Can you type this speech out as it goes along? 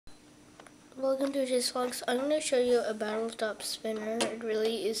Welcome to Jay's Vlogs. I'm going to show you a barrel top spinner. It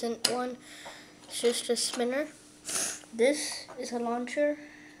really isn't one. It's just a spinner. This is a launcher.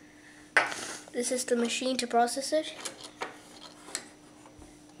 This is the machine to process it.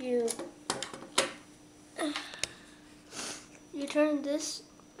 You turn this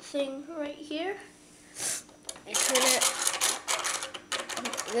thing right here. You turn it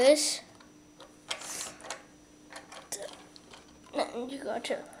like this. And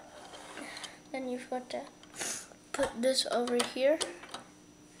then you've got to put this over here.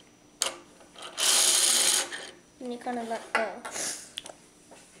 And you kind of let go.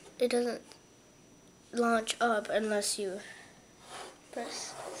 It doesn't launch up unless you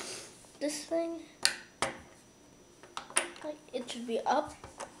press this thing. Like it should be up,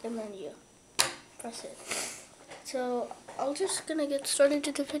 and then you press it. So I'm just gonna get started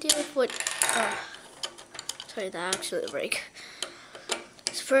to the video with what. Sorry, that actually break.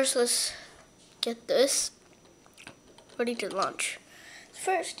 So first, let's get this ready to launch.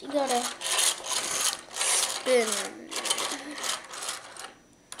 First, you gotta spin.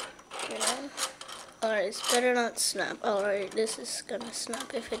 You know? Alright, it's better not snap. Alright, this is gonna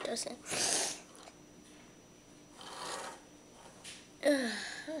snap if it doesn't.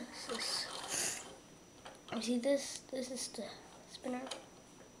 You see this? This is the spinner.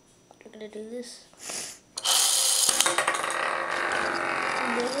 We're gonna do this.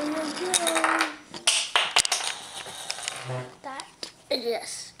 There you go. That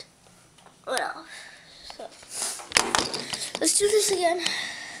just, well, so let's do this again.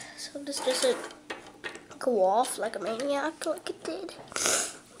 So this doesn't go off like a maniac like it did.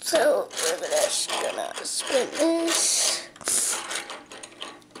 So we're just gonna spin this.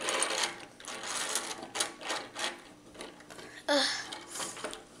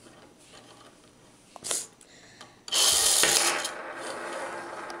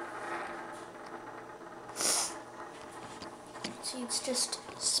 See, it's just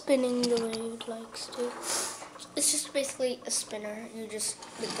spinning the way it likes to. It's just basically a spinner. You just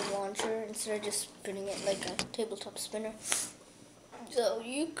with the launcher instead of just spinning it like a tabletop spinner. So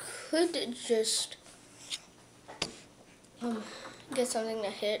you could just get something to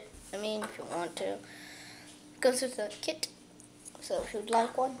hit. I mean, if you want to. It goes with the kit. So if you'd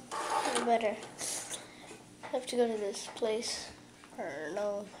like one, you better have to go to this place. Or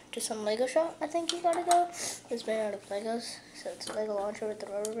no, to some Lego shop, I think you gotta go. It's made out of Legos, so it's a Lego launcher with the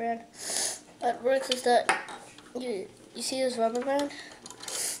rubber band. How it works is that you see this rubber band?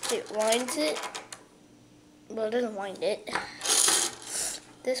 It winds it, well, it doesn't wind it.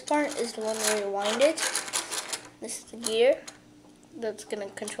 This part is the one where you wind it. This is the gear that's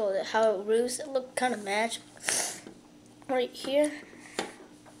gonna control it. How it moves, it looks kind of magic. Right here,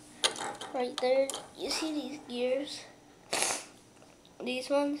 right there, you see these gears? These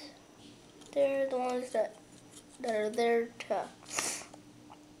ones, they're the ones that are there to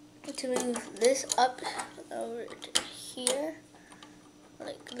move this up over to here,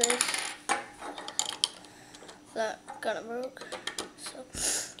 like this. That kind of broke. So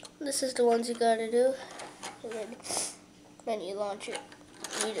this is the ones you gotta do, and then you launch it.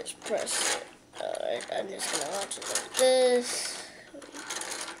 You just press it. Alright, I'm just gonna launch it like this.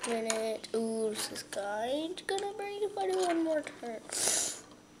 Minute. Ooh, this is kind of gonna break if I do one more turn.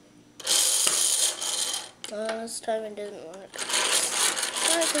 This time it didn't work.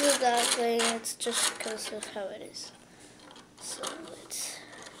 Not because of that thing, it's just because of how it is. So let's.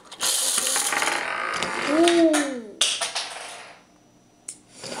 Ooh!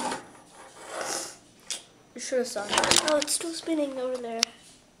 You should have saw it. Oh, it's still spinning over there.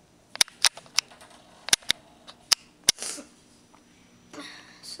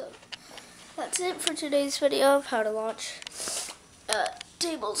 That's it for today's video of how to launch a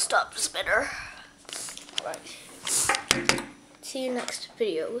tabletop spinner. Alright. See you next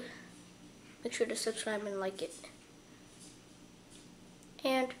video. Make sure to subscribe and like it.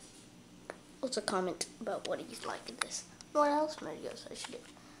 And also comment about what you like in this. What else videos I should do.